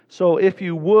So if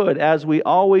you would, as we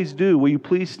always do, will you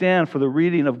please stand for the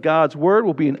reading of God's Word?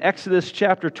 We'll be in Exodus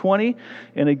chapter 20.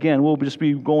 And again, we'll just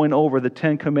be going over the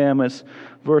Ten Commandments,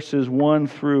 verses 1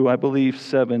 through, I believe,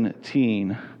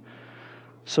 17.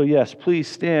 So yes, please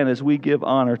stand as we give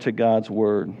honor to God's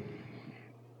Word.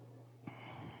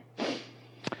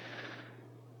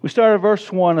 We start at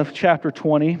verse 1 of chapter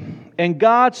 20. And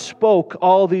God spoke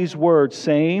all these words,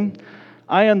 saying,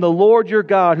 I am the Lord your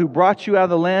God who brought you out of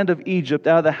the land of Egypt,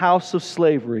 out of the house of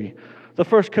slavery. The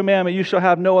first commandment, you shall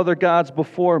have no other gods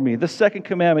before me. The second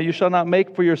commandment, you shall not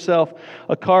make for yourself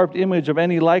a carved image of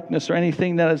any likeness or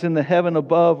anything that is in the heaven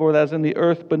above or that is in the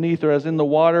earth beneath or as in the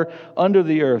water under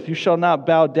the earth. You shall not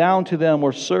bow down to them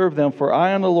or serve them, for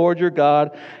I am the Lord your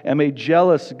God, am a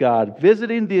jealous God,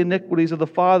 visiting the iniquities of the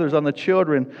fathers on the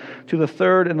children to the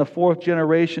third and the fourth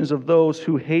generations of those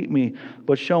who hate me,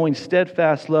 but showing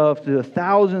steadfast love to the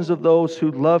thousands of those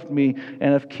who loved me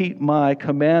and have kept my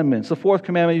commandments. The fourth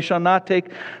commandment, you shall not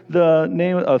take the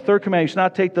name. Third commandment, you shall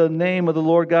not take the name of the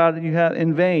Lord God you have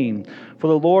in vain. For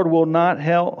the Lord will not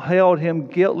hold him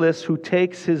guiltless who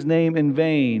takes his name in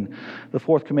vain. The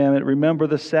fourth commandment, remember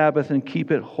the Sabbath and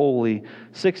keep it holy.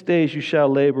 6 days you shall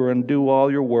labor and do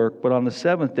all your work, but on the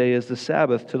seventh day is the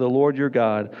Sabbath to the Lord your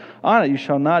God. On it you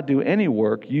shall not do any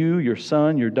work, you, your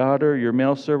son, your daughter, your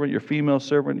male servant, your female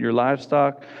servant, your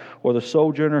livestock, or the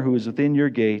sojourner who is within your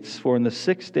gates. For in the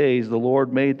 6 days the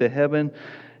Lord made the heaven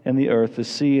and the earth, the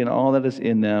sea, and all that is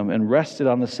in them, and rested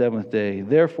on the seventh day.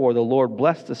 Therefore the Lord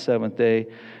blessed the seventh day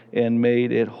and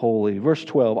made it holy. Verse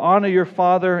 12, honor your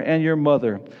father and your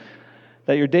mother,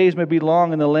 that your days may be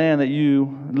long in the land that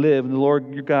you live, and the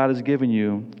Lord your God has given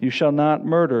you. You shall not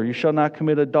murder, you shall not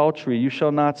commit adultery, you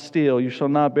shall not steal, you shall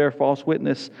not bear false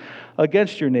witness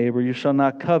against your neighbor, you shall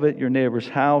not covet your neighbor's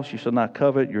house, you shall not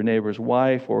covet your neighbor's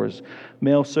wife, or his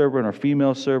male servant or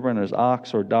female servant, or his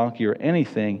ox or donkey, or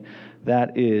anything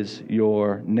that is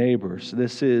your neighbor's.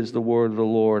 This is the word of the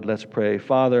Lord. Let's pray.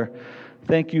 Father,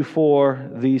 thank you for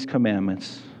these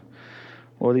commandments.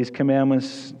 Lord, these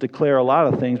commandments declare a lot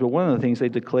of things, but one of the things they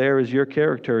declare is your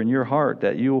character and your heart,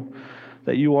 that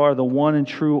you are the one and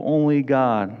true only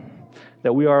God,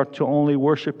 that we are to only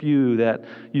worship you, that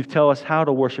you tell us how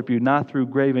to worship you, not through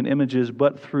graven images,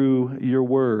 but through your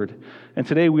word. And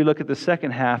today we look at the second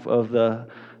half of the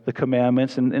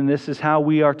commandments, and this is how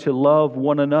we are to love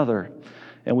one another.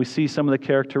 And we see some of the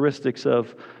characteristics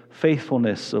of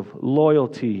faithfulness, of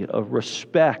loyalty, of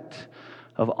respect,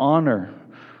 of honor.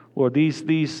 Lord,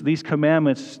 these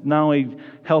commandments not only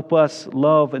help us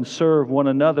love and serve one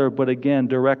another, but again,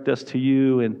 direct us to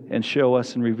you and show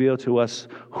us and reveal to us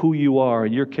who you are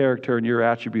and your character and your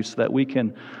attributes, so that we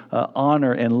can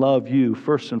honor and love you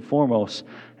first and foremost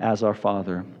as our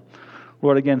Father.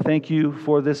 Lord, again, thank you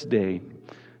for this day.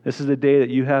 This is the day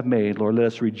that you have made. Lord, let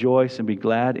us rejoice and be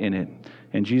glad in it.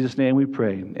 In Jesus' name we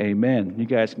pray. Amen. You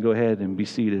guys can go ahead and be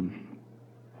seated.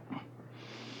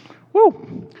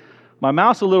 Woo! My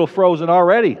mouth's a little frozen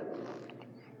already.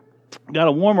 Got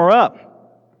to warm her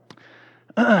up.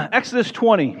 Exodus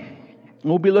 20.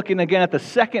 We'll be looking again at the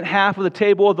second half of the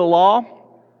table of the law.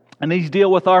 And these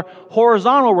deal with our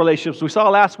horizontal relationships. We saw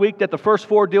last week that the first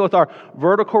four deal with our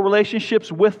vertical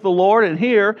relationships with the Lord. And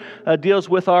here deals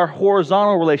with our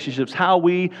horizontal relationships, how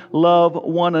we love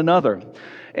one another.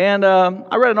 And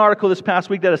I read an article this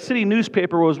past week that a city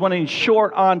newspaper was running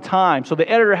short on time. So the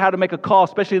editor had to make a call,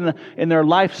 especially in their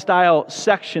lifestyle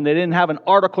section. They didn't have an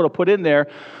article to put in there.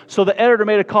 So the editor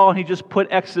made a call and he just put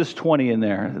Exodus 20 in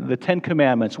there, the 10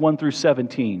 Commandments, 1 through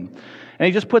 17. And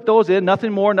he just put those in,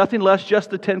 nothing more, nothing less, just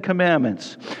the 10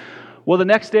 Commandments. Well, the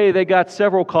next day they got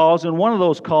several calls, and one of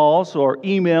those calls or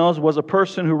emails was a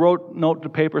person who wrote a note to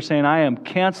the paper saying, I am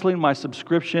canceling my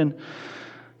subscription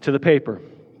to the paper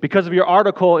because of your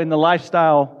article in the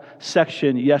lifestyle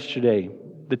section yesterday,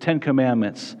 the 10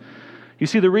 Commandments. You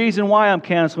see, the reason why I'm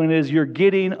canceling it is you're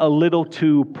getting a little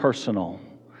too personal.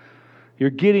 You're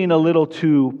getting a little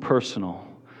too personal.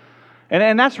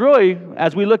 And that's really,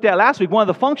 as we looked at last week, one of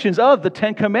the functions of the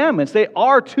 10 Commandments. They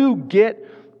are to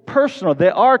get personal. They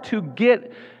are to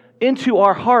get into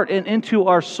our heart and into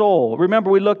our soul. Remember,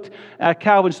 we looked at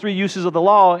Calvin's 3 uses of the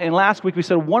law, and last week we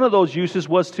said one of those uses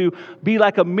was to be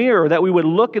like a mirror, that we would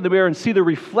look in the mirror and see the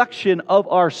reflection of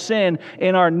our sin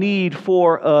and our need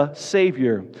for a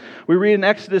Savior. We read in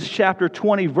Exodus chapter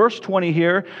 20, verse 20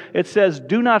 here, it says,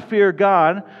 do not fear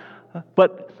God,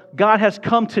 but God has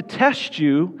come to test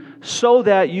you so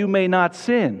that you may not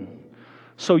sin.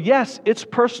 So yes, it's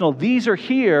personal. These are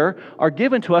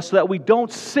given to us so that we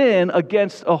don't sin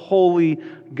against a holy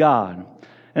God.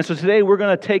 And so today we're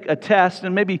going to take a test,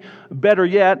 and maybe better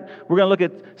yet, we're going to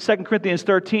look at 2 Corinthians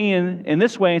 13 in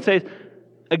this way and say,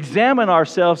 examine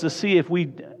ourselves to see if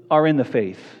we are in the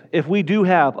faith, if we do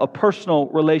have a personal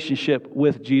relationship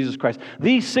with Jesus Christ.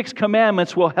 These 6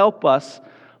 commandments will help us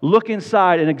look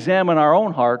inside and examine our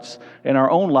own hearts and our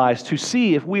own lives to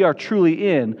see if we are truly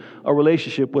in a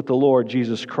relationship with the Lord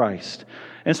Jesus Christ.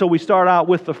 And so we start out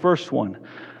with the first one,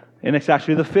 and it's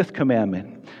actually the 5th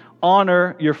commandment.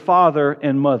 Honor your father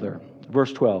and mother,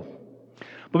 verse 12.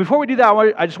 But before we do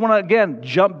that, I just want to, again,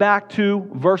 jump back to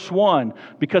verse 1,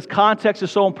 because context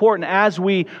is so important as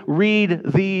we read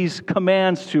these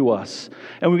commands to us.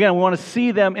 And again, we want to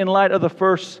see them in light of the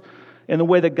first, in the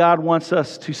way that God wants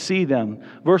us to see them.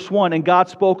 Verse 1, and God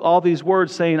spoke all these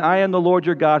words, saying, I am the Lord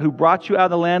your God, who brought you out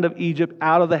of the land of Egypt,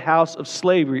 out of the house of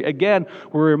slavery. Again,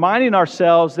 we're reminding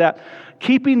ourselves that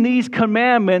keeping these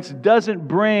commandments doesn't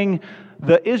bring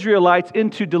the Israelites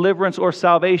into deliverance or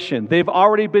salvation. They've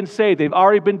already been saved. They've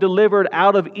already been delivered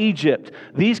out of Egypt.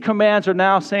 These commands are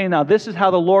now saying, now this is how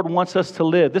the Lord wants us to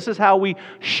live. This is how we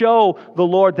show the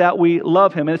Lord that we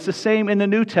love Him. And it's the same in the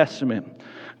New Testament.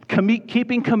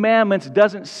 Keeping commandments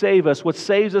doesn't save us. What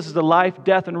saves us is the life,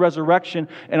 death, and resurrection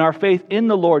and our faith in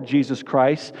the Lord Jesus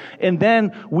Christ. And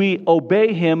then we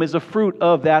obey Him as a fruit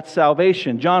of that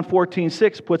salvation. John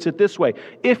 14:6 puts it this way,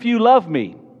 if you love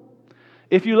me,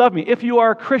 if you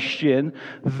are a Christian,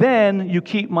 then you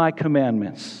keep my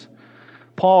commandments.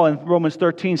 Paul in Romans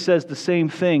 13 says the same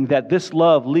thing, that this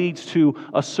love leads to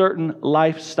a certain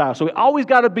lifestyle. So we always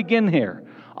got to begin here.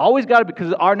 Always got to,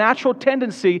 because our natural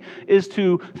tendency is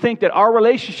to think that our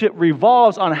relationship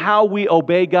revolves on how we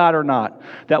obey God or not.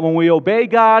 That when we obey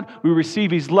God, we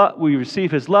receive His love,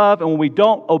 and when we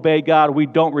don't obey God, we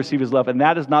don't receive His love. And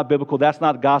that is not biblical. That's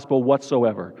not gospel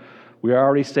whatsoever. We are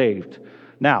already saved.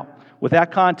 Now, with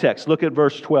that context, look at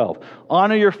verse 12.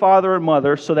 Honor your father and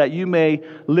mother so that you may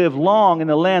live long in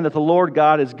the land that the Lord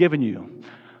God has given you.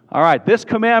 All right, this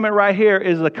commandment right here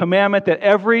is the commandment that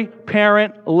every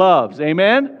parent loves.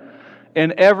 Amen?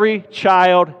 And every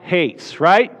child hates,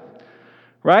 right?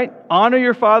 Right? Honor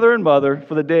your father and mother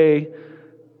for the day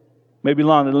may be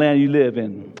long in the land you live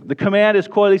in. The command is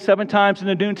quoted 7 times in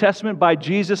the New Testament by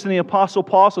Jesus and the Apostle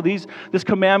Paul. So this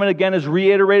commandment, again, is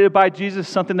reiterated by Jesus,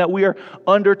 something that we are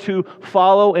under to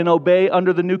follow and obey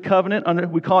under the new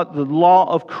covenant. We call it the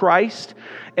law of Christ.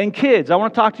 And kids, I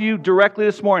want to talk to you directly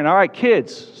this morning. All right,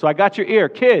 kids. So I got your ear.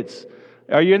 Kids,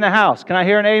 are you in the house? Can I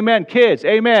hear an amen? Kids,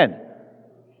 amen.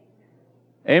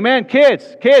 Amen.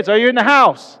 Kids, are you in the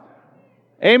house?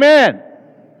 Amen.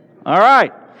 All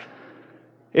right.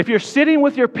 If you're sitting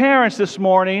with your parents this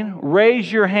morning,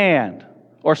 raise your hand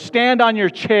or stand on your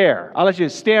chair. I'll let you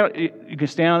stand. You can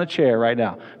stand on the chair right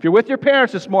now. If you're with your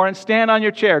parents this morning, stand on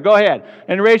your chair. Go ahead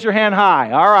and raise your hand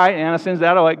high. All right. Anna sends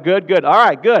that away. Good. All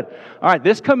right, good. All right.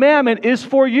 This commandment is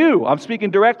for you. I'm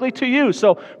speaking directly to you.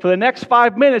 So for the next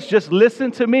 5 minutes, just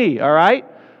listen to me. All right.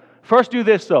 First, do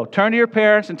this though. Turn to your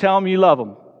parents and tell them you love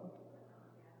them.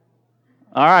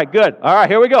 All right. Good. All right.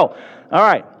 Here we go. All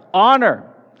right. Honor.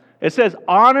 It says,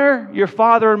 honor your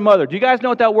father and mother. Do you guys know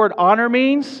what that word honor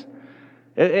means?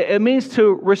 It means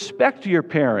to respect your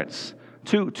parents,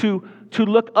 to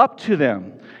look up to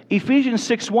them. Ephesians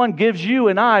 6:1 gives you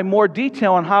and I more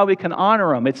detail on how we can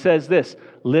honor them. It says this,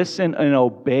 listen and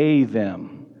obey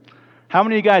them. How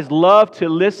many of you guys love to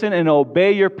listen and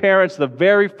obey your parents the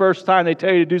very first time they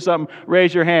tell you to do something?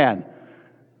 Raise your hand.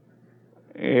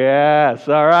 Yes,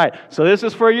 all right. So this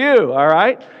is for you, all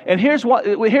right? And here's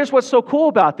what's so cool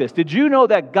about this. Did you know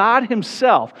that God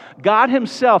Himself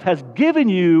has given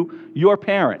you your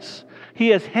parents? He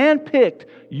has handpicked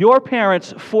your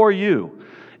parents for you.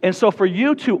 And so for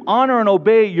you to honor and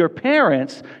obey your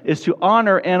parents is to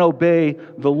honor and obey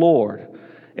the Lord.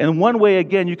 And one way,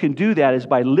 again, you can do that is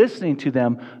by listening to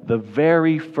them the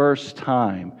very first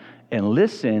time. And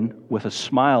listen with a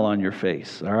smile on your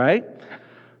face, all right?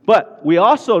 But we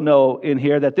also know in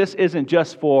here that this isn't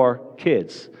just for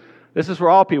kids. This is for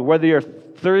all people, whether you're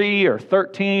 3 or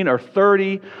 13 or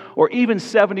 30 or even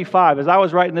 75. As I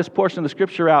was writing this portion of the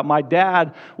scripture out, my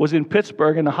dad was in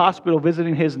Pittsburgh in the hospital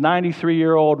visiting his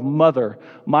 93-year-old mother,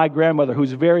 my grandmother,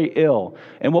 who's very ill.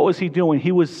 And what was he doing?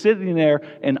 He was sitting there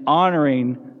and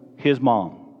honoring his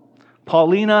mom,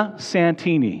 Paulina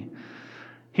Santini.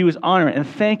 He was honoring and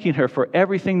thanking her for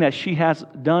everything that she has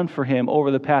done for him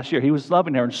over the past year. He was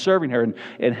loving her and serving her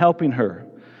and helping her.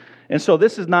 And so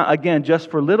this is not, again,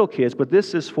 just for little kids, but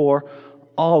this is for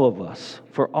all of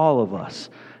us,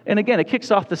 And again, it kicks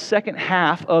off the second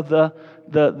half of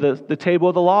the table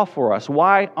of the law for us.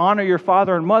 Why honor your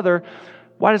father and mother?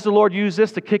 Why does the Lord use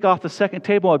this to kick off the second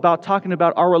table about talking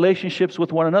about our relationships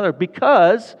with one another?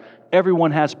 Because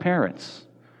everyone has parents.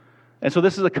 And so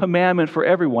this is a commandment for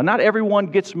everyone. Not everyone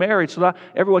gets married, so not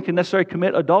everyone can necessarily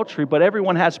commit adultery, but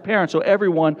everyone has parents, so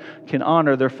everyone can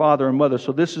honor their father and mother.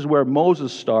 So this is where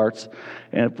Moses starts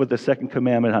and with the second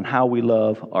commandment on how we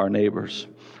love our neighbors.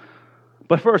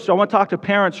 But first, I want to talk to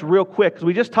parents real quick, because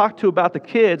we just talked about the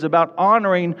kids, about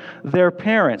honoring their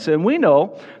parents. And we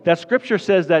know that Scripture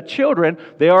says that children,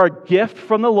 they are a gift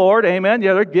from the Lord. Amen.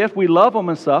 Yeah, they're a gift. We love them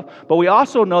and stuff. But we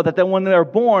also know that when they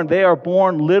are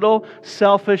born little,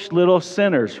 selfish, little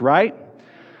sinners, right?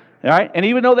 All right? And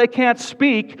even though they can't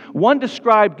speak, one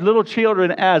described little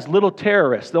children as little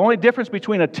terrorists. The only difference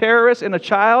between a terrorist and a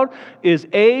child is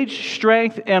age,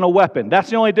 strength, and a weapon. That's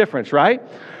the only difference, right?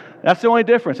 That's the only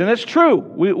difference. And it's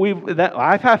true.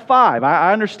 I've had 5.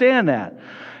 I understand that.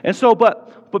 And so,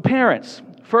 but parents,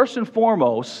 first and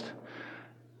foremost,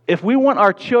 if we want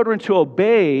our children to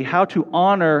obey how to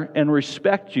honor and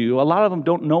respect you, a lot of them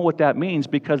don't know what that means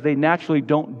because they naturally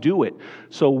don't do it.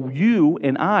 So you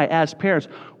and I, as parents,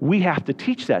 we have to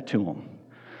teach that to them.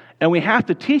 And we have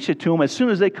to teach it to them as soon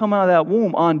as they come out of that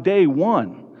womb on day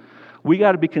 1. We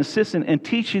got to be consistent in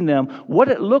teaching them what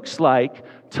it looks like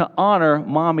to honor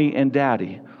mommy and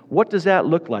daddy. What does that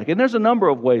look like? And there's a number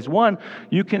of ways. One,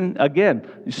 you can, again,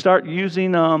 start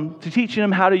using, to teaching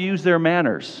them how to use their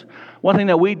manners. One thing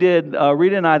that we did,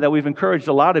 Rita and I, that we've encouraged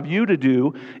a lot of you to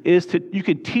do is you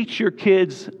can teach your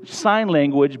kids sign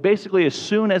language basically as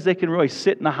soon as they can really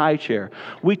sit in a high chair.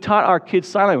 We taught our kids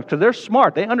sign language because they're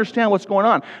smart. They understand what's going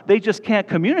on. They just can't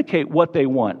communicate what they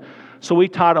want. So we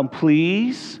taught them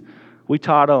please. We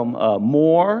taught them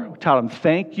more. We taught them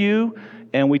thank you.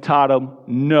 And we taught them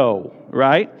no,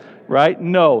 right? Right?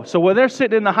 No. So when they're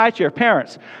sitting in the high chair,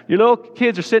 parents, your little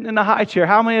kids are sitting in the high chair.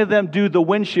 How many of them do the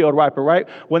windshield wiper, right?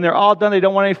 When they're all done, they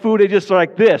don't want any food. They just are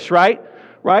like this, right?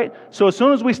 Right? So as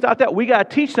soon as we stop that, we got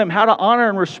to teach them how to honor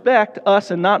and respect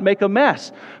us and not make a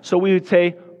mess. So we would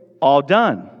say, all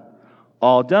done.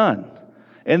 All done.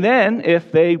 And then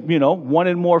if they,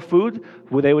 wanted more food,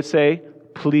 they would say,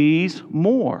 please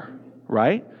more,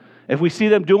 right? If we see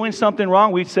them doing something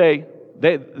wrong, we'd say,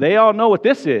 they all know what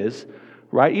this is,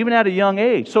 right? Even at a young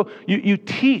age. So you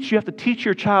have to teach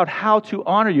your child how to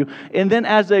honor you. And then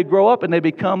as they grow up and they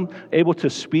become able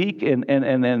to speak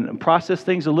and process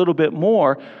things a little bit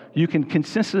more, you can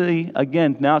consistently,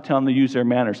 again, now tell them to use their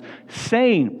manners.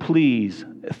 Saying please,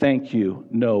 thank you,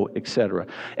 no, etc.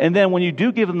 And then when you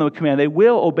do give them a command, they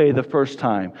will obey the first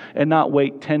time and not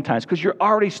wait 10 times because you're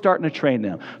already starting to train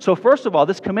them. So first of all,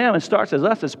 this commandment starts as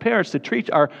us as parents to teach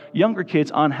our younger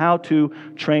kids on how to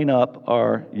train up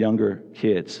our younger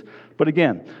kids. But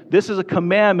again, this is a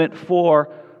commandment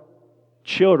for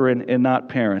children and not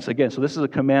parents. Again, so this is a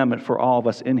commandment for all of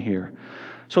us in here.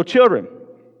 So children,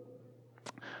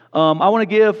 I want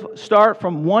to start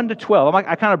from 1 to 12.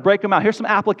 I kind of break them out. Here's some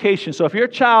applications. So if you're a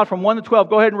child from 1 to 12,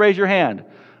 go ahead and raise your hand.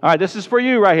 All right, this is for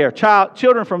you right here.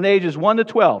 Children from the ages 1 to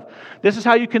 12. This is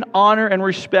how you can honor and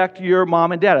respect your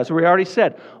mom and dad. As we already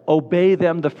said, obey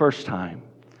them the first time.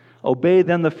 Obey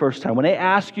them the first time. When they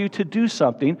ask you to do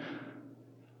something,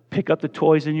 pick up the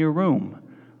toys in your room.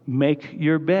 Make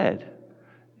your bed.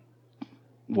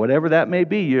 Whatever that may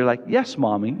be, you're like, yes,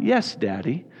 mommy, yes,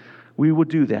 daddy, we will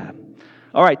do that.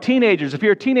 All right, teenagers, if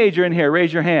you're a teenager in here,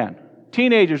 raise your hand.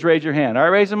 Teenagers, raise your hand. All right,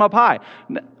 raise them up high.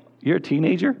 You're a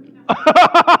teenager?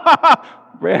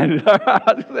 Brandon,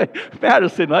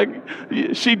 Madison,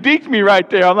 she deked me right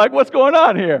there. I'm like, what's going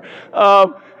on here?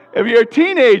 If you're a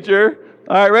teenager,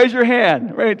 all right, raise your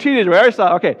hand. Teenager,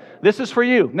 okay, this is for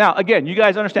you. Now, again, you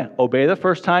guys understand. Obey the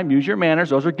first time. Use your manners.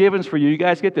 Those are givens for you. You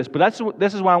guys get this. But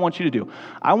this is what I want you to do.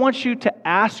 I want you to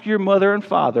ask your mother and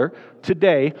father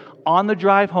today on the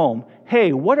drive home,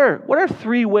 hey, what are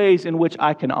 3 ways in which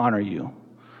I can honor you?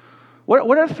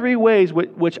 What are 3 ways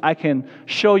which I can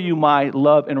show you my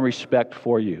love and respect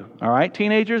for you? All right,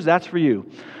 teenagers, that's for you.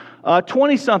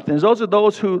 20-somethings, those are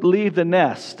those who leave the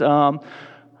nest.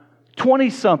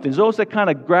 20-somethings, those that kind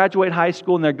of graduate high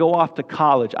school and they go off to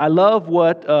college. I love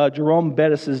what Jerome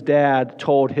Bettis' dad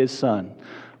told his son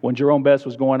when Jerome Bettis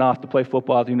was going off to play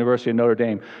football at the University of Notre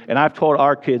Dame. And I've told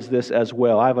our kids this as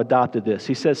well. I've adopted this.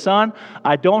 He says, son,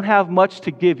 I don't have much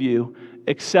to give you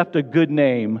except a good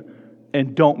name,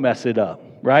 and don't mess it up,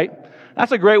 right?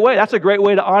 That's a great way. That's a great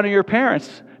way to honor your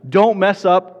parents. Don't mess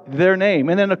up their name.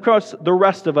 And then, of course, the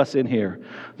rest of us in here.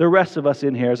 The rest of us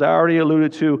in here, as I already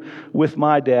alluded to with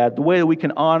my dad, the way that we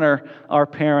can honor our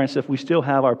parents, if we still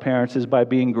have our parents, is by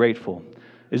being grateful,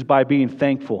 is by being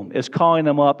thankful, is calling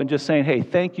them up and just saying, hey,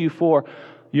 thank you for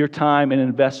your time and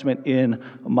investment in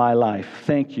my life.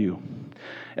 Thank you.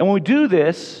 And when we do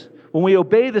this, when we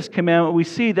obey this commandment, we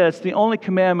see that it's the only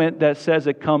commandment that says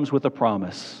it comes with a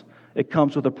promise. It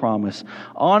comes with a promise.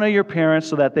 Honor your parents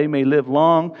so that you may live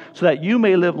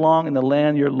long in the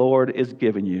land your Lord is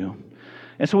giving you.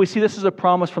 And so we see this is a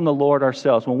promise from the Lord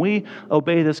ourselves. When we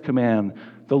obey this command,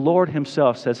 the Lord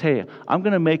himself says, hey, I'm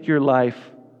going to make your life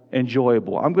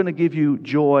enjoyable. I'm going to give you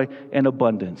joy and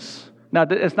abundance. Now,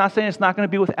 it's not saying it's not going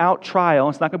to be without trial.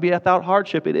 It's not going to be without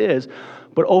hardship. It is.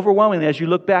 But overwhelmingly, as you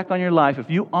look back on your life, if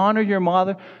you honor your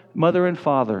mother and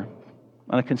father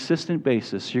on a consistent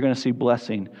basis, you're going to see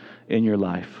blessing in your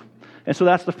life. And so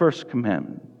that's the first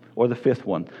commandment, or the fifth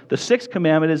one. The sixth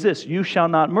commandment is this: you shall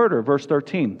not murder, verse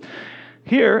 13.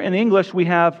 Here in English, we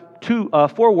have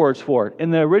four words for it.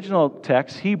 In the original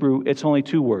text, Hebrew, it's only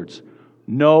two words: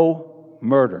 no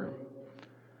murder.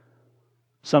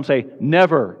 Some say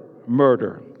never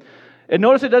murder. And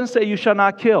notice it doesn't say you shall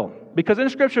not kill, because in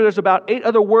Scripture there's about 8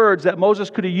 other words that Moses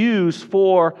could have used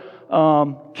for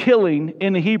killing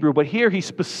in the Hebrew, but here he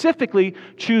specifically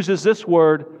chooses this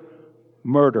word,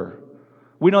 murder.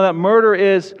 We know that murder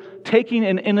is taking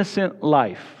an innocent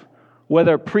life,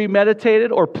 whether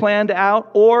premeditated or planned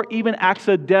out or even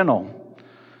accidental.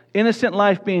 Innocent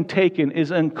life being taken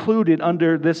is included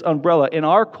under this umbrella. In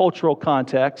our cultural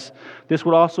context, this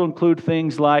would also include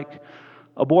things like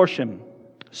abortion,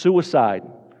 suicide,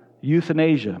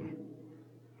 euthanasia.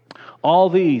 All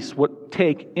these would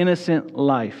take innocent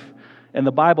life. And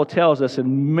the Bible tells us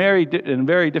in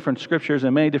very different scriptures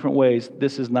in many different ways,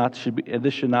 this should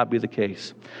not be the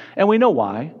case. And we know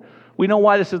why. We know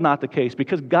why this is not the case,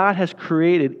 because God has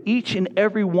created each and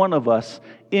every one of us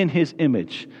in His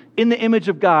image. In the image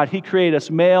of God, He created us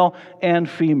male and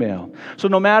female. So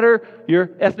no matter your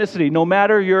ethnicity, no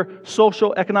matter your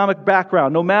social economic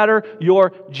background, no matter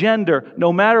your gender,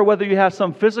 no matter whether you have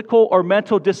some physical or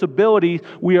mental disability,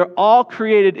 we are all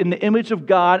created in the image of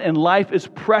God, and life is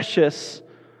precious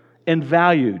and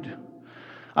valued.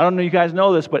 I don't know if you guys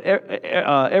know this, but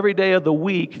every day of the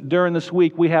week, during this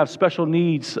week, we have special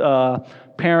needs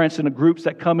parents and the groups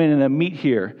that come in and that meet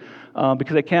here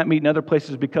because they can't meet in other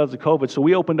places because of COVID. So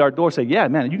we opened our door and said, yeah,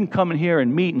 man, you can come in here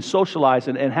and meet and socialize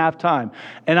and have time.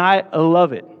 And I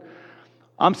love it.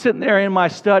 I'm sitting there in my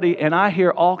study and I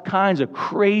hear all kinds of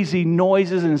crazy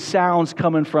noises and sounds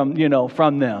coming from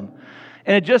them.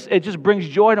 And it just brings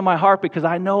joy to my heart, because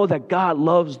I know that God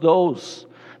loves those.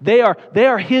 They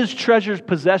are His treasured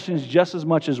possessions just as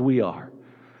much as we are.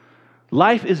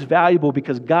 Life is valuable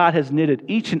because God has knitted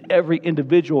each and every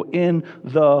individual in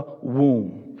the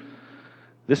womb.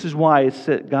 This is why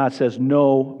God says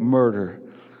no murder.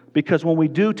 Because when we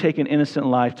do take an innocent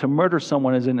life, to murder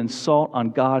someone is an insult on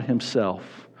God Himself.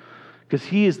 Because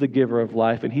He is the giver of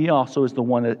life, and He also is the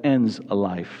one that ends a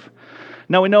life.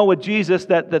 Now we know with Jesus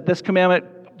that this commandment,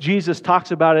 Jesus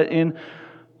talks about it in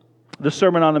the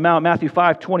Sermon on the Mount, Matthew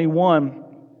 5:21,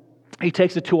 He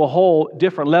takes it to a whole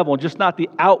different level. Just not the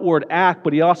outward act,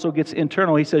 but He also gets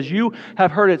internal. He says, you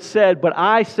have heard it said, but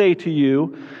I say to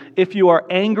you, if you are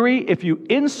angry, if you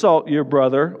insult your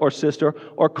brother or sister,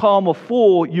 or call him a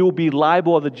fool, you will be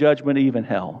liable of the judgment, even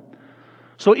hell.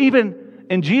 So even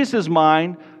in Jesus'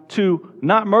 mind, to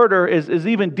not murder is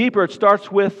even deeper. It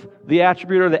starts with the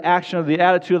attribute or the action of the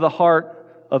attitude of the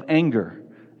heart of anger.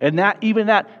 And even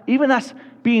that's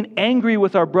being angry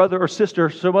with our brother or sister,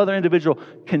 some other individual,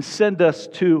 can send us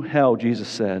to hell, Jesus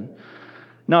said.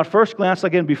 Now, at first glance,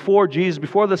 again, before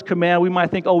this command, we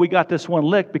might think, we got this one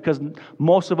licked, because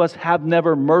most of us have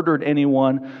never murdered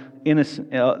anyone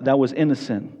that was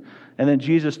innocent. And then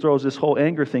Jesus throws this whole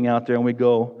anger thing out there, and we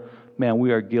go, man,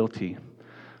 we are guilty.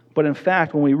 But in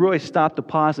fact, when we really stop to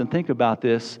pause and think about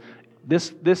this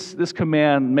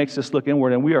command makes us look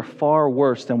inward, and we are far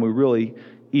worse than we really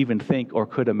even think or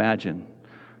could imagine.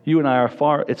 You and I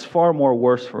it's far more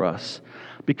worse for us,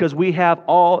 because we have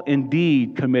all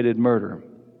indeed committed murder.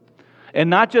 And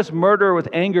not just murder with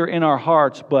anger in our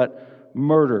hearts, but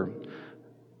murder.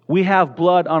 We have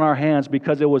blood on our hands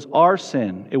because it was our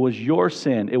sin, it was your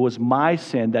sin, it was my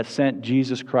sin that sent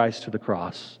Jesus Christ to the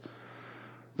cross.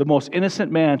 The most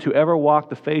innocent man to ever walk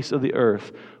the face of the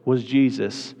earth was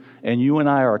Jesus, and you and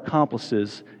I are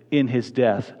accomplices in His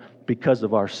death because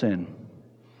of our sin.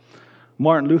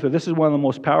 Martin Luther, this is one of the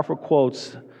most powerful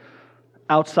quotes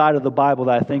outside of the Bible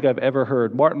that I think I've ever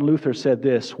heard. Martin Luther said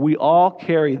this: we all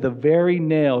carry the very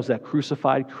nails that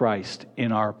crucified Christ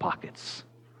in our pockets.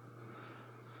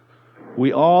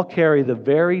 We all carry the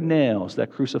very nails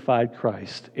that crucified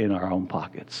Christ in our own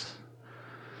pockets.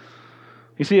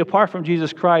 You see, apart from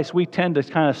Jesus Christ, we tend to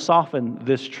kind of soften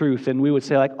this truth, and we would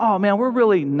say like, oh man, we're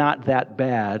really not that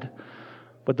bad.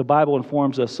 But the Bible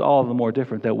informs us all the more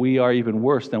different, that we are even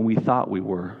worse than we thought we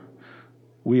were.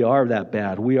 We are that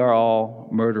bad. We are all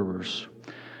murderers.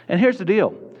 And here's the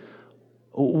deal.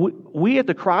 We at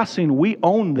the Crossing, we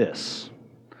own this.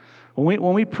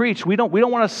 When we preach, we don't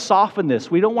want to soften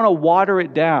this. We don't want to water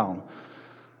it down.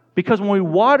 Because when we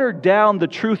water down the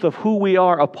truth of who we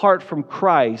are apart from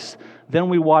Christ, then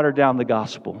we water down the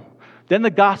gospel. Then the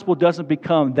gospel doesn't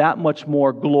become that much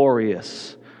more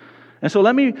glorious. And so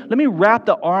let me wrap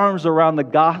the arms around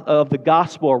the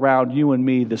gospel around you and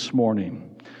me this morning.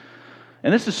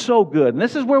 And this is so good. And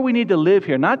this is where we need to live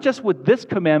here. Not just with this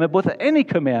commandment, but with any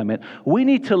commandment. We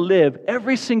need to live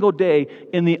every single day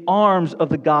in the arms of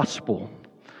the gospel.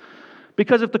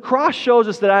 Because if the cross shows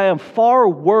us that I am far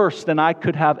worse than I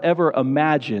could have ever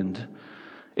imagined,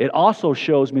 it also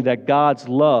shows me that God's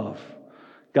love,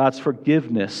 God's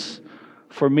forgiveness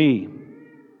for me,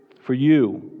 for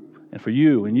you, and for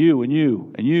you, and you, and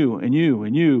you, and you, and you,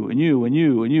 and you, and you, and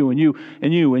you, and you, and you,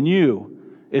 and you, and you,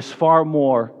 is far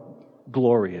more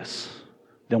glorious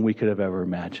than we could have ever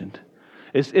imagined.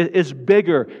 It's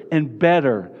bigger and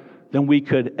better than we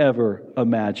could ever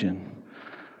imagine.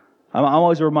 I'm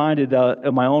always reminded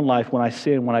of my own life when I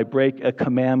sin, when I break a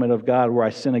commandment of God, where I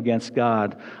sin against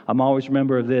God. I'm always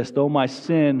remember of this: though my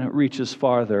sin reaches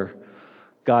farther,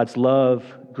 God's love,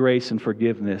 grace, and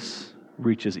forgiveness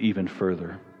reaches even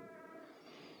further.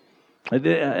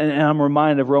 And I'm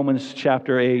reminded of Romans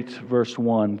chapter 8, verse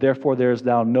 1. Therefore there is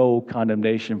now no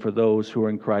condemnation for those who are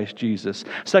in Christ Jesus.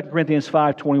 2 Corinthians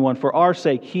 5:21. For our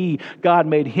sake, God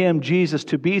made Him, Jesus,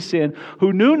 to be sin,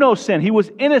 who knew no sin. He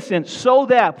was innocent, so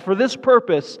that for this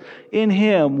purpose, in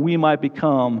Him, we might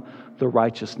become the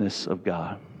righteousness of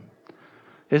God.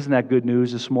 Isn't that good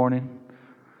news this morning?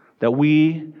 That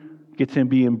we get to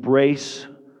be embraced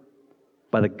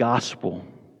by the gospel.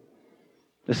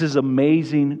 This is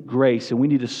amazing grace, and we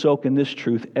need to soak in this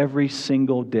truth every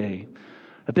single day.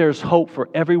 That there is hope for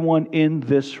everyone in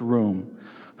this room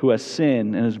who has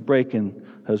sinned and has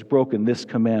broken this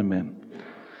commandment.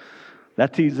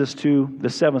 That leads us to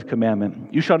the seventh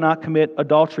commandment. You shall not commit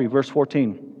adultery, verse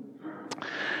 14.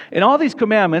 In all these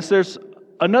commandments, there's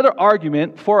another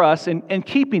argument for us in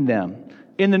keeping them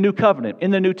in the New Covenant,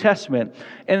 in the New Testament.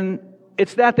 And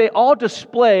it's that they all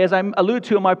display, as I alluded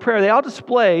to in my prayer, they all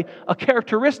display a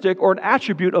characteristic or an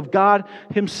attribute of God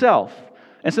Himself.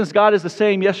 And since God is the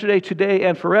same yesterday, today,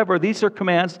 and forever, these are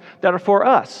commands that are for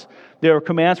us. There are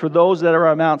commands for those that are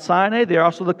on Mount Sinai. They are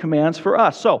also the commands for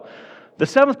us. So, the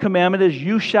seventh commandment is,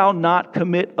 you shall not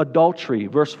commit adultery,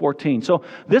 verse 14. So,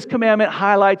 this commandment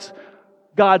highlights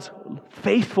God's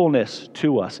faithfulness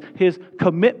to us, His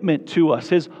commitment to us,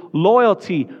 His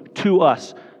loyalty to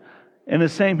us. And the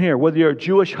same here, whether you're a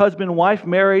Jewish husband and wife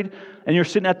married and you're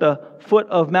sitting at the foot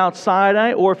of Mount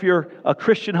Sinai, or if you're a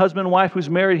Christian husband and wife who's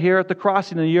married here at the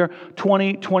Crossing in the year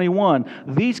 2021,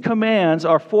 these commands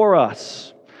are for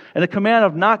us. And the command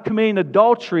of not committing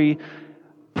adultery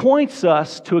points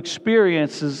us to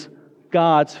experiences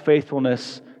God's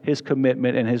faithfulness, His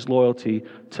commitment, and His loyalty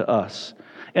to us.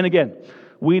 And again,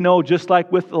 we know, just like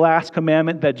with the last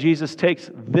commandment, that Jesus takes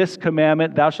this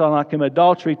commandment, thou shalt not commit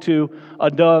adultery, to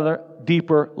another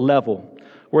deeper level,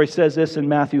 where He says this in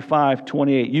Matthew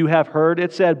 5:28. You have heard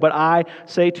it said, but I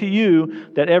say to you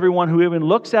that everyone who even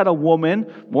looks at a woman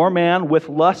or man with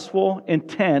lustful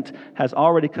intent has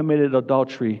already committed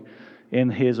adultery in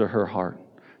his or her heart.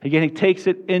 Again, He takes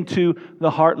it into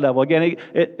the heart level. Again,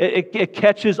 it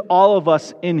catches all of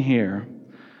us in here.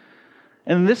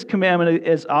 And this commandment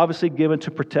is obviously given to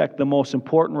protect the most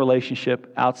important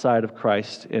relationship outside of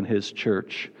Christ and His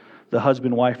church, the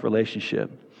husband-wife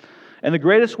relationship. And the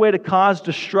greatest way to cause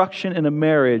destruction in a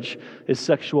marriage is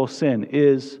sexual sin,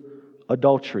 is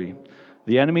adultery.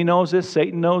 The enemy knows this,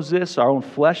 Satan knows this, our own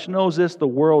flesh knows this, the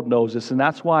world knows this. And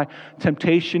that's why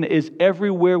temptation is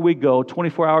everywhere we go,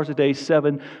 24 hours a day,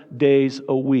 7 days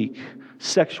a week.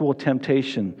 Sexual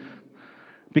temptation.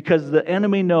 Because the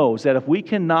enemy knows that if we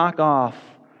can knock off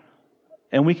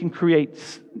and we can create,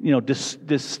 this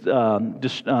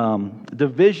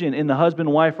division in the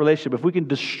husband-wife relationship, if we can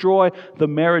destroy the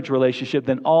marriage relationship,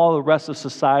 then all the rest of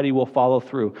society will follow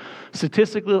through.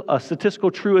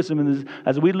 Statistical truism is,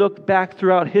 as we look back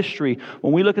throughout history,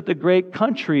 when we look at the great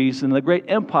countries and the great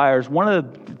empires, one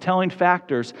of the telling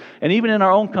factors, and even in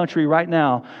our own country right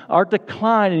now, our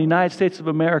decline in the United States of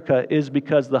America is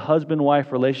because the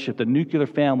husband-wife relationship, the nuclear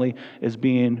family, is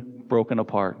being broken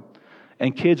apart.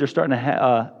 And kids are starting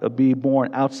to be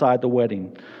born outside the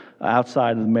wedding,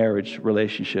 outside of the marriage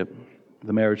relationship,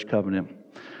 the marriage covenant.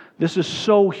 This is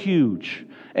so huge.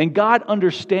 And God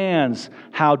understands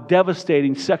how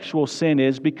devastating sexual sin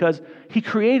is because He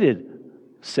created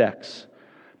sex.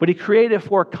 But He created it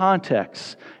for a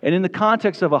context. And in the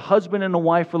context of a husband and a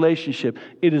wife relationship,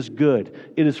 it is good.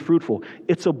 It is fruitful.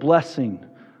 It's a blessing.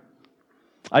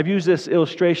 I've used this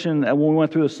illustration when we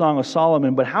went through the Song of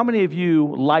Solomon, but how many of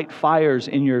you light fires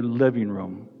in your living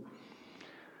room?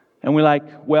 And we're like,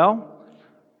 well,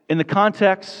 in the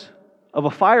context of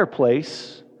a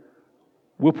fireplace,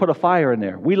 we'll put a fire in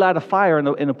there. We light a fire in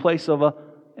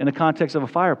the context of a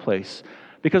fireplace.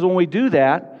 Because when we do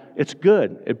that, it's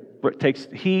good. It takes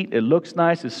heat, it looks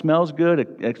nice, it smells good,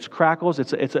 it crackles,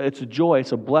 it's a joy,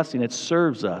 it's a blessing, it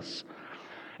serves us.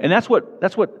 And that's what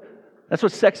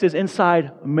sex is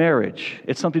inside marriage.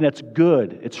 It's something that's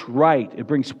good, it's right, it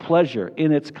brings pleasure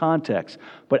in its context.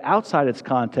 But outside its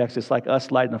context, it's like us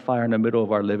lighting a fire in the middle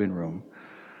of our living room.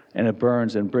 And it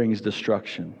burns and brings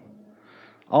destruction.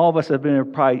 All of us have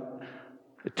been probably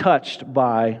touched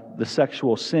by the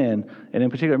sexual sin, and in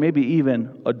particular, maybe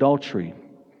even adultery.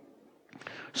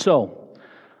 So,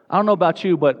 I don't know about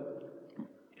you, but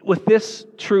with this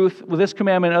truth, with this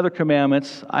commandment and other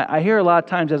commandments, I hear a lot of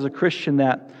times as a Christian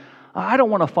that I don't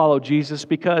want to follow Jesus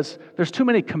because there's too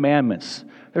many commandments,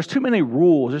 there's too many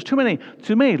rules, there's too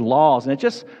many laws, and they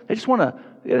just want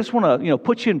to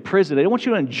put you in prison. They don't want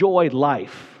you to enjoy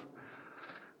life.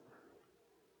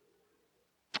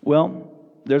 Well,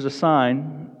 there's a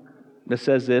sign that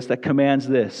says this, that commands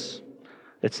this.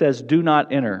 It says, do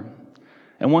not enter.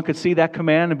 And one could see that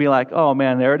command and be like, oh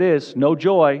man, there it is. No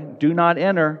joy. Do not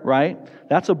enter, right?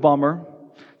 That's a bummer.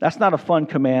 That's not a fun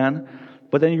command.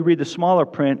 But then you read the smaller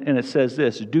print and it says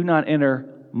this, do not enter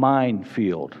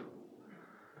minefield.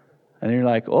 And you're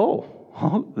like,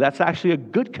 oh, that's actually a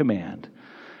good command.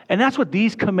 And that's what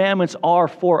these commandments are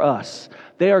for us.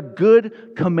 They are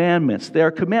good commandments. They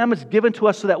are commandments given to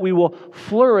us so that we will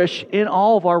flourish in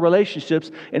all of our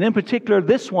relationships, and in particular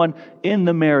this one in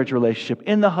the marriage relationship,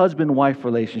 in the husband-wife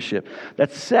relationship.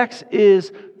 That sex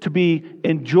is to be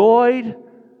enjoyed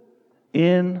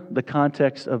in the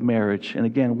context of marriage. And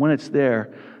again, when it's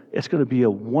there, it's going to be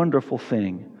a wonderful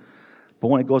thing. But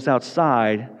when it goes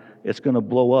outside, it's going to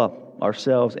blow up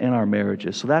ourselves and our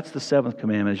marriages. So that's the seventh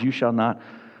commandment, is you shall not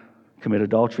commit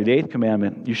adultery. The eighth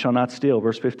commandment, you shall not steal,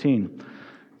 verse 15.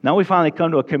 Now we finally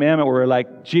come to a commandment where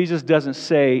like Jesus doesn't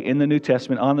say in the New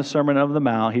Testament on the Sermon on the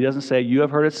Mount, he doesn't say, you have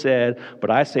heard it said,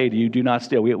 but I say to you, do not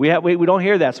steal. We don't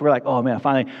hear that, so we're like, oh man,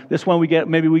 finally, this one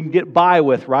maybe we can get by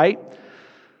with, right?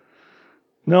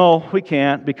 No, we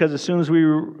can't, because as soon as we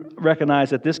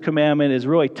recognize that this commandment is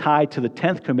really tied to the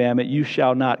 10th commandment, you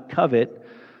shall not covet,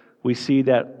 we see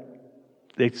that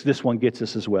this one gets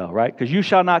us as well, right? Because you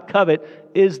shall not covet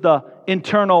is the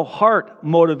internal heart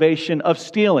motivation of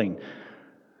stealing.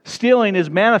 Stealing is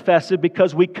manifested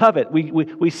because we covet.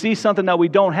 We see something that we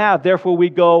don't have, therefore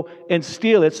we go and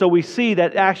steal it. So we see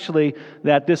that actually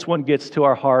that this one gets to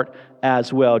our heart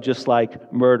as well, just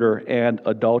like murder and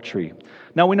adultery.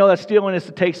 Now we know that stealing is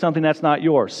to take something that's not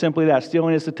yours. Simply that.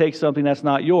 Stealing is to take something that's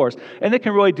not yours. And it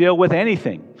can really deal with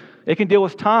anything. It can deal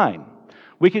with time.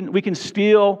 We can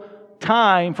steal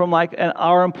time from like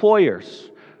our employers.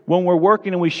 When we're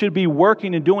working and we should be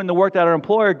working and doing the work that our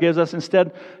employer gives us,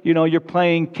 instead, you're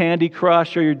playing Candy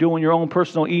Crush or you're doing your own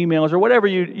personal emails or whatever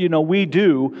we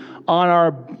do on our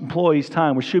employees'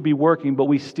 time. We should be working, but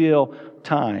we steal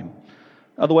time.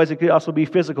 Otherwise, it could also be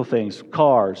physical things: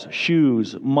 cars,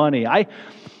 shoes, money.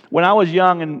 When I was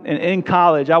young and in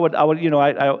college, I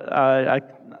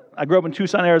grew up in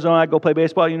Tucson, Arizona. I'd go play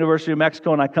baseball at the University of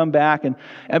Mexico, and I'd come back. And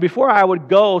before I would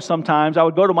go, sometimes I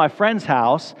would go to my friend's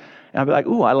house, and I'd be like,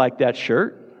 ooh, I like that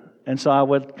shirt. And so I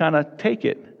would kind of take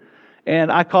it.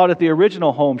 And I called it the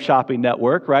original home shopping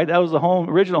network, right? That was the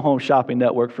original home shopping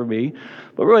network for me.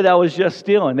 But really, that was just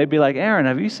stealing. They'd be like, Aaron,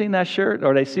 have you seen that shirt?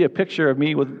 Or they see a picture of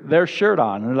me with their shirt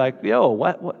on. And they're like, yo,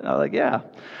 what? I'm like, yeah.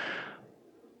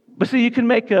 But see, you can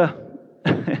make a...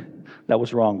 That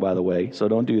was wrong, by the way, so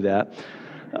don't do that.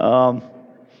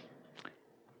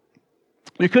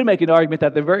 You could make an argument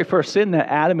that the very first sin that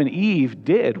Adam and Eve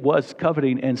did was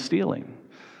coveting and stealing.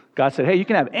 God said, hey, you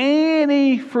can have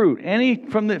any fruit,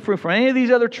 from any of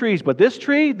these other trees, but this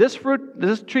tree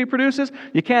produces,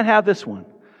 you can't have this one.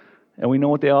 And we know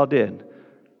what they all did.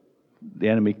 The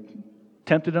enemy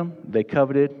tempted them, they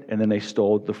coveted, and then they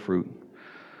stole the fruit.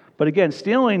 But again,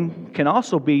 stealing can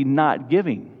also be not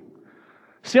giving.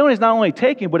 Stealing is not only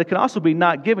taking, but it can also be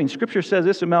not giving. Scripture says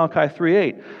this in Malachi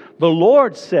 3:8. The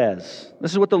Lord says,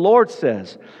 this is what the Lord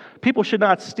says, people should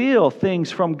not steal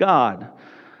things from God.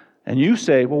 And you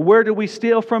say, well, where do we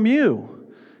steal from you?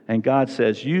 And God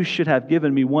says, you should have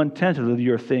given me 1/10 of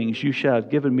your things. You should have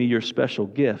given me your special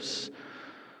gifts.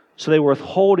 So they were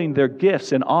withholding their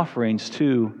gifts and offerings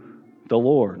to the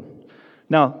Lord.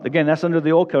 Now, again, that's under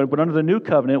the old covenant, but under the new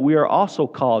covenant, we are also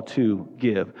called to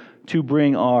give, to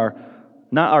bring our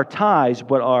not our tithes,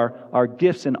 but our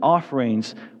gifts and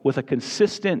offerings with a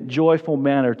consistent, joyful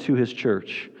manner to His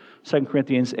church. 2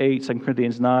 Corinthians 8, 2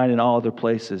 Corinthians 9, and all other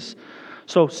places.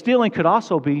 So stealing could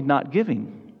also be not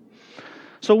giving.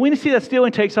 So we see that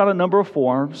stealing takes on a number of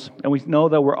forms, and we know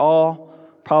that we're all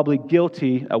probably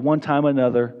guilty at one time or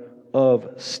another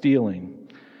of stealing.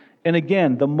 And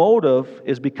again, the motive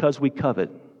is because we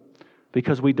covet,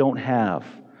 because we don't have.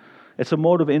 It's a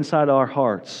motive inside our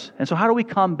hearts. And so how do we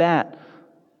combat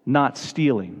not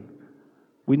stealing?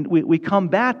 We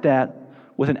combat that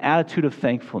with an attitude of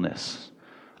thankfulness.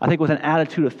 I think with an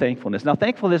attitude of thankfulness. Now,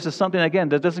 thankfulness is something, again,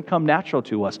 that doesn't come natural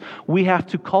to us. We have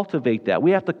to cultivate that. We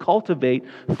have to cultivate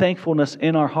thankfulness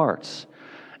in our hearts.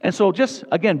 And so just,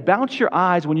 again, bounce your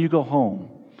eyes when you go home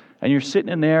and you're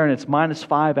sitting in there and it's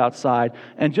 -5 outside,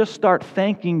 and just start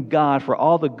thanking God for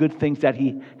all the good things that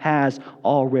He has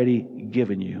already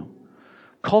given you.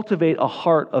 Cultivate a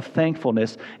heart of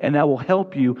thankfulness, and that will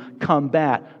help you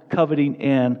combat coveting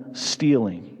and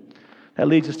stealing. That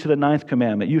leads us to the 9th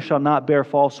commandment. You shall not bear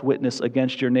false witness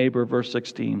against your neighbor, verse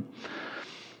 16.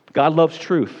 God loves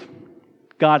truth.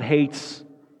 God hates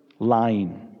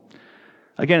lying.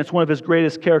 Again, it's one of His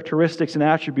greatest characteristics and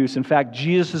attributes. In fact,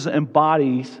 Jesus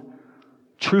embodies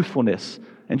truthfulness.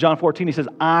 In John 14, He says,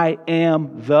 I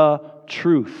am the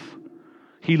truth.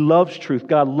 He loves truth.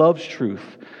 God loves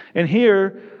truth. And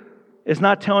here, it's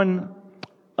not telling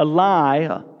a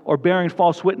lie or bearing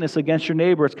false witness against your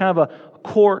neighbor. It's kind of a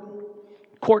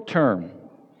court term.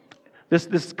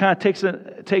 This kind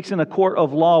of takes in a court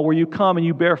of law where you come and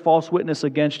you bear false witness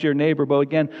against your neighbor. But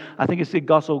again, I think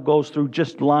it also goes through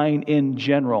just lying in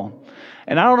general.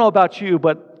 And I don't know about you,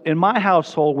 but in my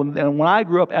household, when I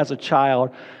grew up as a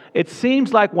child, it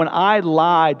seems like when I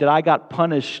lied that I got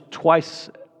punished twice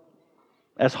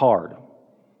as hard.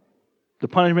 The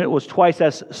punishment was twice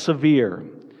as severe.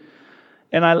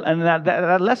 And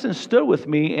that lesson stood with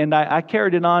me, and I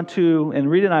carried it on to, and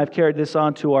Rita and I have carried this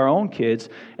on to our own kids,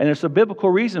 and there's a biblical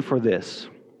reason for this.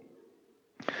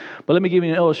 But let me give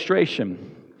you an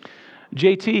illustration.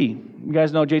 JT, you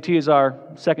guys know JT is our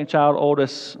second child,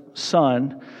 oldest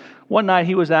son. One night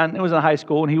it was in high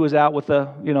school, and he was out with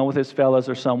with his fellas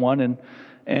or someone,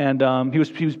 and he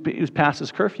was past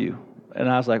his curfew, and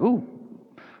I was like, ooh.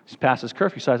 He's past his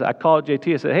curfew. So I called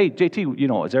JT. I said, hey,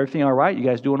 JT, is everything all right? You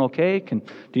guys doing okay? Do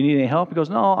you need any help? He goes,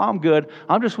 no, I'm good.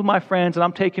 I'm just with my friends, and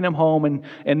I'm taking them home,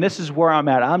 and this is where I'm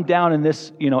at. I'm down in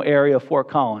this, area of Fort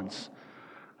Collins.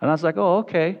 And I was like, oh,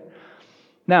 okay.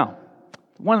 Now,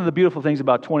 one of the beautiful things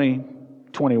about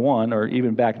 2021, or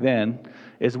even back then,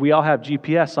 is we all have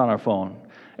GPS on our phone.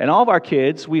 And all of our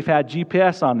kids, we've had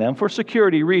GPS on them for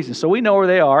security reasons. So we know where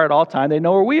they are at all time. They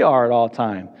know where we are at all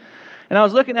time. And I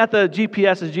was looking at the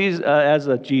GPS as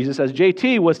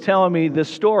JT was telling me this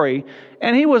story,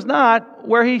 and he was not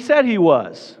where he said he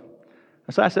was.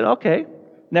 And so I said, okay.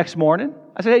 Next morning,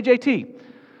 I said, hey, JT,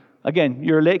 again,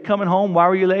 you're late coming home. Why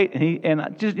were you late? And I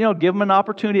just, give him an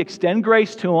opportunity, extend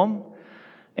grace to him.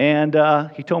 And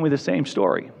he told me the same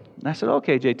story. And I said,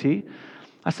 okay, JT.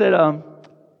 I said,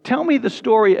 tell me the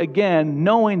story again,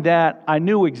 knowing that I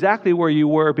knew exactly where you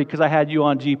were because I had you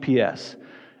on GPS.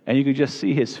 And you could just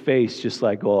see his face just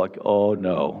like, oh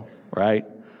no, right?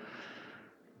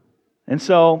 And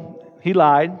so he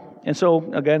lied. And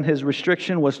so, again, his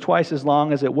restriction was twice as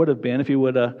long as it would have been if he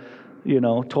would have,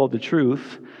 told the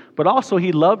truth. But also,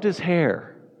 he loved his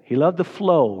hair. He loved the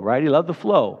flow, right? He loved the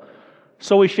flow.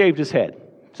 So he shaved his head.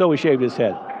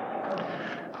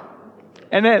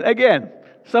 And then, again,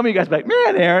 some of you guys are like,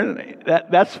 man, Aaron,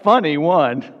 that's funny,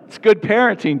 one. It's good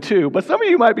parenting, too. But some of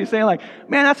you might be saying, like,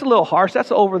 man, that's a little harsh.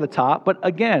 That's over the top. But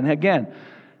again,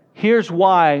 here's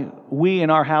why we in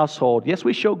our household, yes,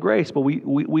 we show grace, but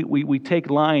we take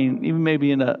lying even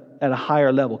maybe at a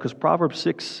higher level. Because Proverbs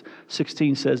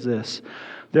 6:16 says this.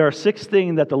 There are six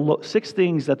things that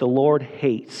the Lord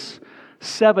hates,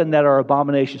 7 that are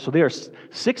abominations. So there are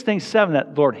 6 things, 7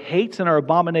 that the Lord hates and are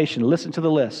abomination. Listen to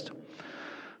the list.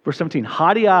 Verse 17,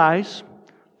 haughty eyes,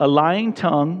 a lying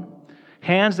tongue,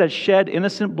 hands that shed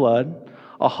innocent blood,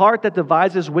 a heart that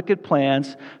devises wicked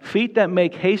plans, feet that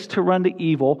make haste to run to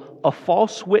evil, a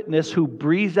false witness who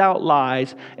breathes out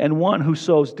lies, and one who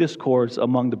sows discords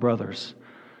among the brothers.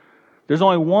 There's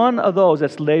only one of those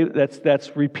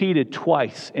that's repeated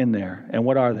twice in there. And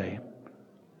what are they?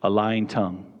 A lying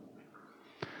tongue.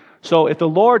 So if the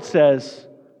Lord says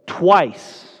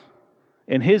twice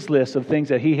in His list of things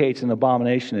that He hates and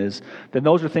abomination is, then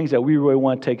those are things that we really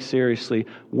want to take seriously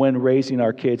when raising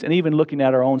our kids and even looking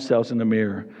at our own selves in the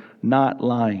mirror. Not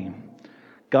lying.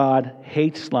 God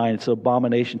hates lying. It's an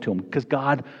abomination to Him because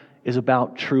God is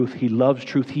about truth. He loves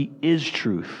truth. He is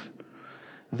truth.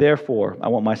 Therefore, I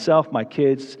want myself, my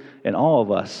kids, and all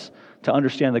of us to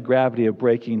understand the gravity of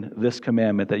breaking this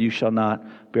commandment, that you shall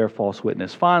not bear false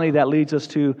witness. Finally, that leads us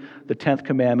to the 10th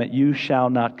commandment, you shall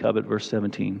not covet, verse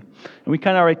 17. And we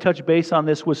kind of already touched base on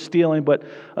this with stealing, but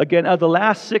again, of the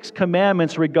last 6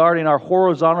 commandments regarding our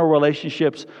horizontal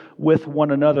relationships with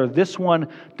one another, this one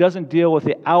doesn't deal with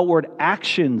the outward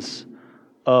actions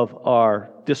of our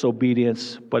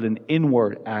disobedience, but an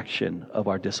inward action of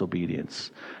our disobedience.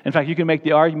 In fact, you can make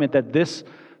the argument that this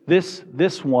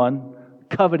one,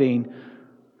 coveting,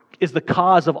 is the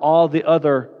cause of all the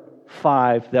other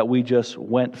 5 that we just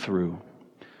went through.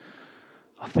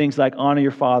 Things like honor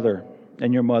your father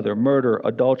and your mother, murder,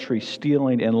 adultery,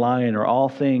 stealing, and lying are all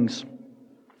things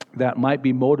that might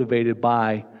be motivated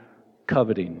by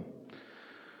coveting.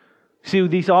 See,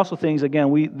 these also things, again,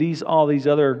 all these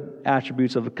other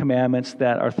attributes of the commandments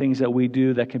that are things that we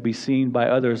do that can be seen by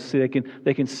others. See,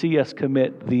 they can see us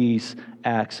commit these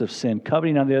acts of sin.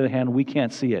 Coveting, on the other hand, we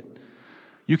can't see it.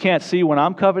 You can't see when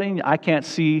I'm coveting. I can't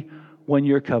see when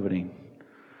you're coveting.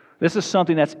 This is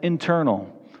something that's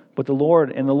internal, but the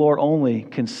Lord and the Lord only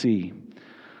can see.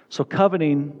 So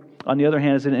coveting, on the other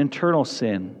hand, is an internal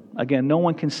sin. Again, no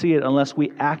one can see it unless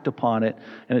we act upon it,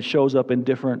 and it shows up in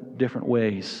different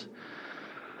ways.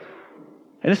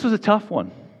 And this was a tough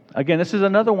one. Again, this is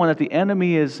another one that the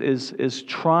enemy is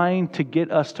trying to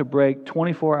get us to break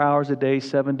 24 hours a day,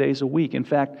 7 days a week. In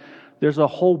fact, there's a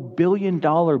whole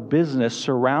billion-dollar business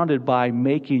surrounded by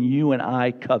making you and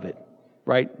I covet,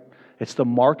 right? It's the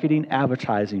marketing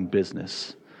advertising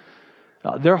business.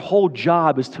 Their whole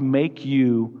job is to make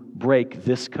you break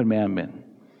this commandment.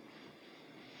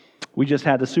 We just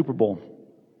had the Super Bowl.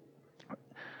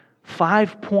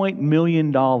 $5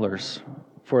 million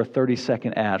for a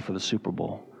 30-second ad for the Super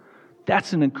Bowl.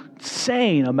 That's an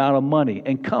insane amount of money,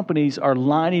 and companies are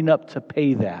lining up to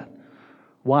pay that.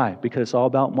 Why? Because it's all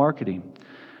about marketing.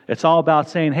 It's all about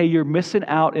saying, hey, you're missing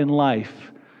out in life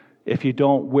if you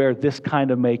don't wear this kind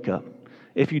of makeup,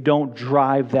 if you don't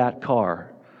drive that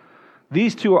car.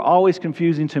 These two are always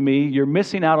confusing to me. You're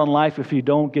missing out on life if you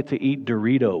don't get to eat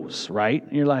Doritos, right?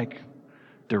 And you're like,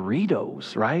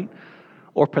 Doritos, right?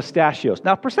 Or pistachios.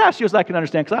 Now, pistachios I can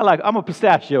understand because I'm a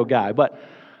pistachio guy. But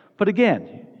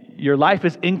again, your life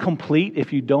is incomplete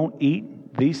if you don't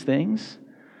eat these things.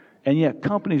 And yet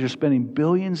companies are spending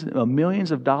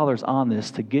millions of dollars on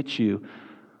this to get you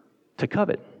to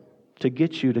covet. To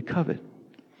get you to covet.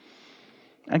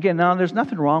 Again, now there's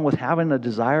nothing wrong with having a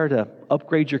desire to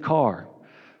upgrade your car.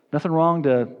 Nothing wrong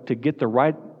to get the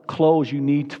right clothes you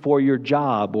need for your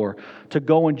job or to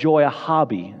go enjoy a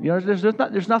hobby. You know,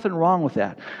 there's nothing wrong with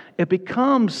that. It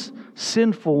becomes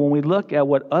sinful when we look at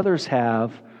what others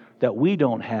have that we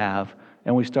don't have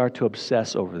and we start to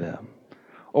obsess over them.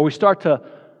 Or we start to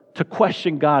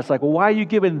question God. It's like, well, why are you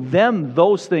giving them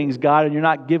those things, God, and you're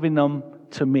not giving them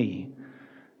to me?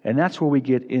 And that's where we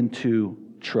get into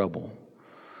trouble.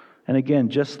 And again,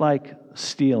 just like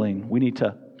stealing, we need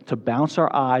to bounce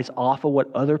our eyes off of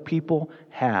what other people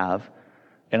have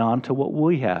and onto what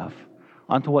we have,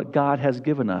 onto what God has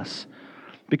given us.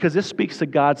 Because this speaks to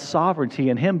God's sovereignty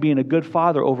and Him being a good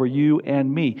Father over you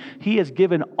and me. He has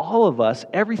given all of us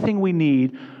everything we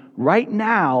need right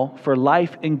now for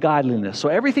life and godliness. So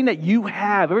everything that you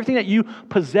have, everything that you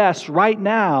possess right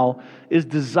now is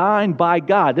designed by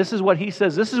God. This is what He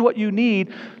says. This is what you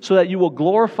need so that you will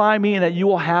glorify me and that you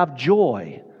will have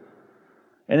joy.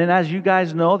 And then as you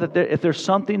guys know, that if there's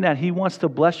something that He wants to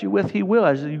bless you with, He will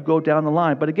as you go down the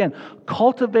line. But again,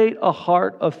 cultivate a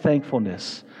heart of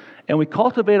thankfulness. And we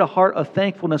cultivate a heart of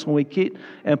thankfulness when we keep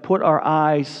and put our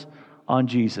eyes on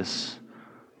Jesus,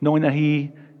 knowing that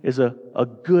He is a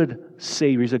good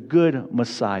Savior, He's a good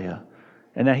Messiah,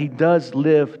 and that He does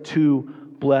live to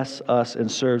bless us and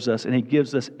serves us, and He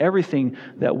gives us everything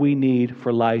that we need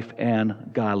for life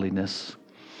and godliness.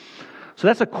 So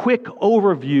that's a quick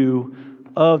overview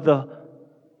of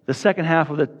the second half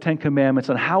of the Ten Commandments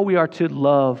on how we are to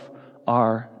love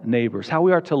our neighbors, how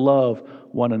we are to love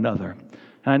one another.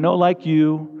 And I know like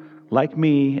you, like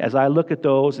me, as I look at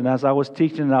those and as I was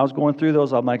teaching and I was going through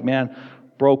those, I'm like, man,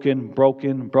 broken,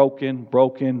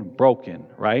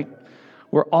 right?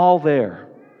 We're all there.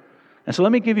 And so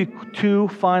let me give you 2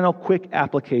 final quick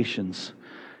applications.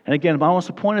 And again, I want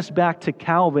to point us back to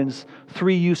Calvin's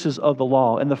 3 uses of the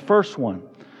law. And the first one,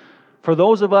 for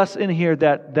those of us in here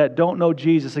that don't know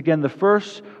Jesus, again, the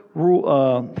first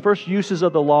uses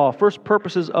of the law, first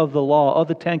purposes of the law, of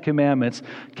the 10 Commandments,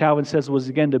 Calvin says was,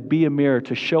 again, to be a mirror,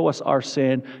 to show us our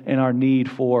sin and our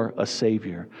need for a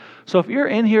Savior. So if you're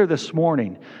in here this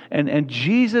morning and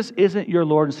Jesus isn't your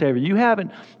Lord and Savior, you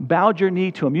haven't bowed your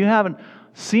knee to Him, you haven't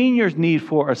seen your need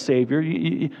for a Savior.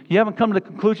 You haven't come to the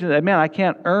conclusion that, man, I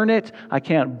can't earn it, I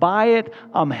can't buy it,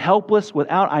 I'm helpless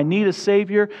without, I need a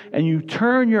Savior. And you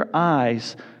turn your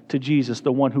eyes to Jesus,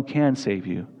 the one who can save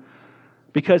you.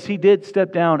 Because He did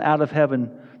step down out of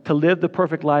heaven to live the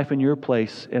perfect life in your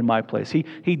place, in my place.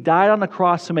 He died on the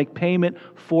cross to make payment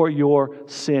for your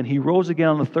sin. He rose again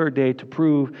on the third day to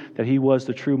prove that He was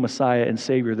the true Messiah and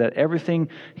Savior, that everything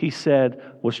He said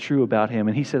was true about Him.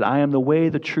 And He said, I am the way,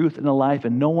 the truth, and the life,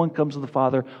 and no one comes to the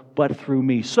Father but through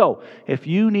me. So, if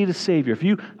you need a Savior, if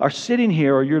you are sitting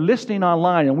here or you're listening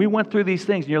online and we went through these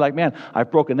things and you're like, man,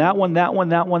 I've broken that one, that one,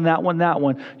 that one, that one, that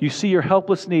one. You see your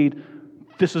helpless need.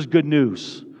 This is good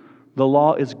news. The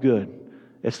law is good.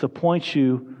 It's to point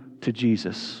you to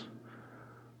Jesus.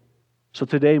 So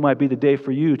today might be the day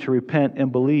for you to repent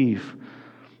and believe.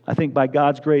 I think by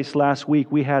God's grace last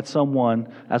week we had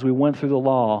someone, as we went through the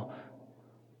law,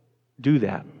 do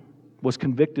that. Was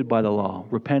convicted by the law,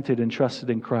 repented and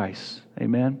trusted in Christ.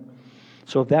 Amen?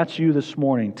 So if that's you this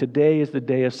morning, today is the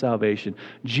day of salvation.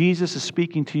 Jesus is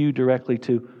speaking to you directly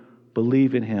to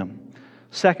believe in Him.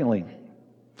 Secondly,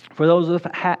 for those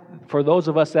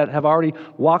of us that have already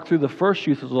walked through the first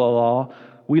use of the law,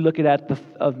 we look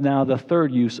at now the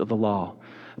third use of the law.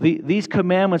 These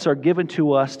commandments are given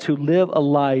to us to live a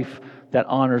life that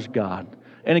honors God.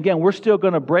 And again, we're still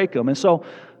going to break them. And so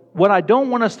what I don't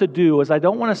want us to do is I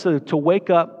don't want us to wake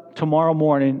up tomorrow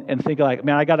morning and think like,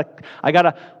 man,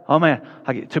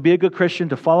 to be a good Christian,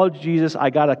 to follow Jesus, I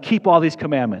got to keep all these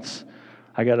commandments.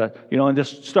 I got to, and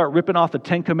just start ripping off the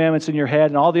 10 commandments in your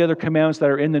head and all the other commandments that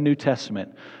are in the New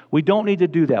Testament. We don't need to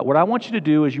do that. What I want you to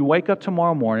do is you wake up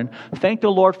tomorrow morning, thank the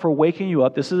Lord for waking you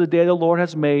up. This is a day the Lord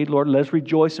has made. Lord, let's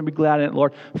rejoice and be glad in it.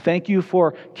 Lord, thank you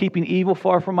for keeping evil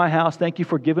far from my house. Thank you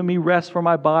for giving me rest for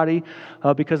my body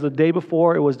because the day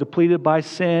before it was depleted by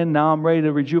sin. Now I'm ready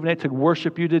to rejuvenate, to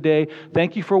worship you today.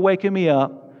 Thank you for waking me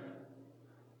up.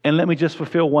 And let me just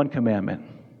fulfill one commandment,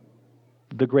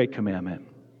 the great commandment.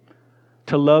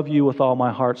 To love you with all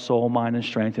my heart, soul, mind, and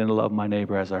strength, and to love my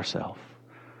neighbor as ourselves.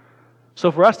 So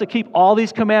for us to keep all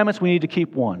these commandments, we need to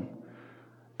keep one.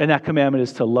 And that commandment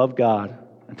is to love God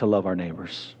and to love our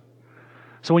neighbors.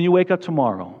 So when you wake up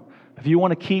tomorrow, if you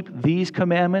want to keep these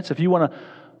commandments, if you want to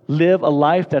live a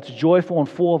life that's joyful and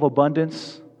full of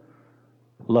abundance,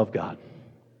 love God.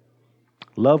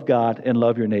 Love God and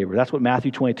love your neighbor. That's what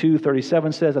Matthew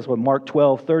 22:37 says. That's what Mark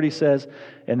 12:30 says.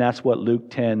 And that's what Luke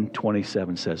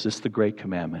 10:27 says. This is the great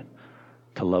commandment,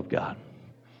 to love God.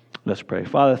 Let's pray.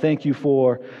 Father, thank you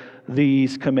for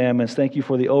these commandments. Thank you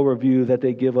for the overview that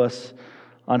they give us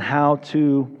on how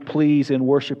to please and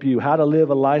worship you, how to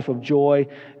live a life of joy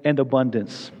and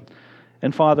abundance.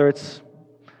 And Father, it's,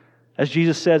 as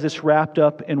Jesus says, it's wrapped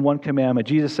up in one commandment.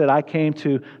 Jesus said, I came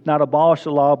to not abolish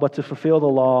the law, but to fulfill the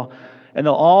law. And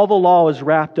all the law is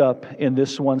wrapped up in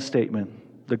this one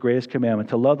statement, the greatest commandment,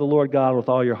 to love the Lord God with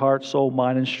all your heart, soul,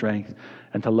 mind, and strength,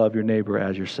 and to love your neighbor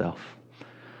as yourself.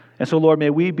 And so, Lord, may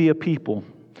we be a people,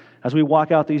 as we walk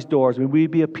out these doors, may we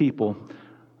be a people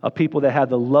that have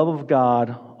the love of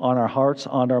God on our hearts,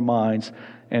 on our minds,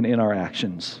 and in our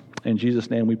actions. In Jesus'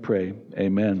 name we pray.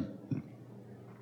 Amen.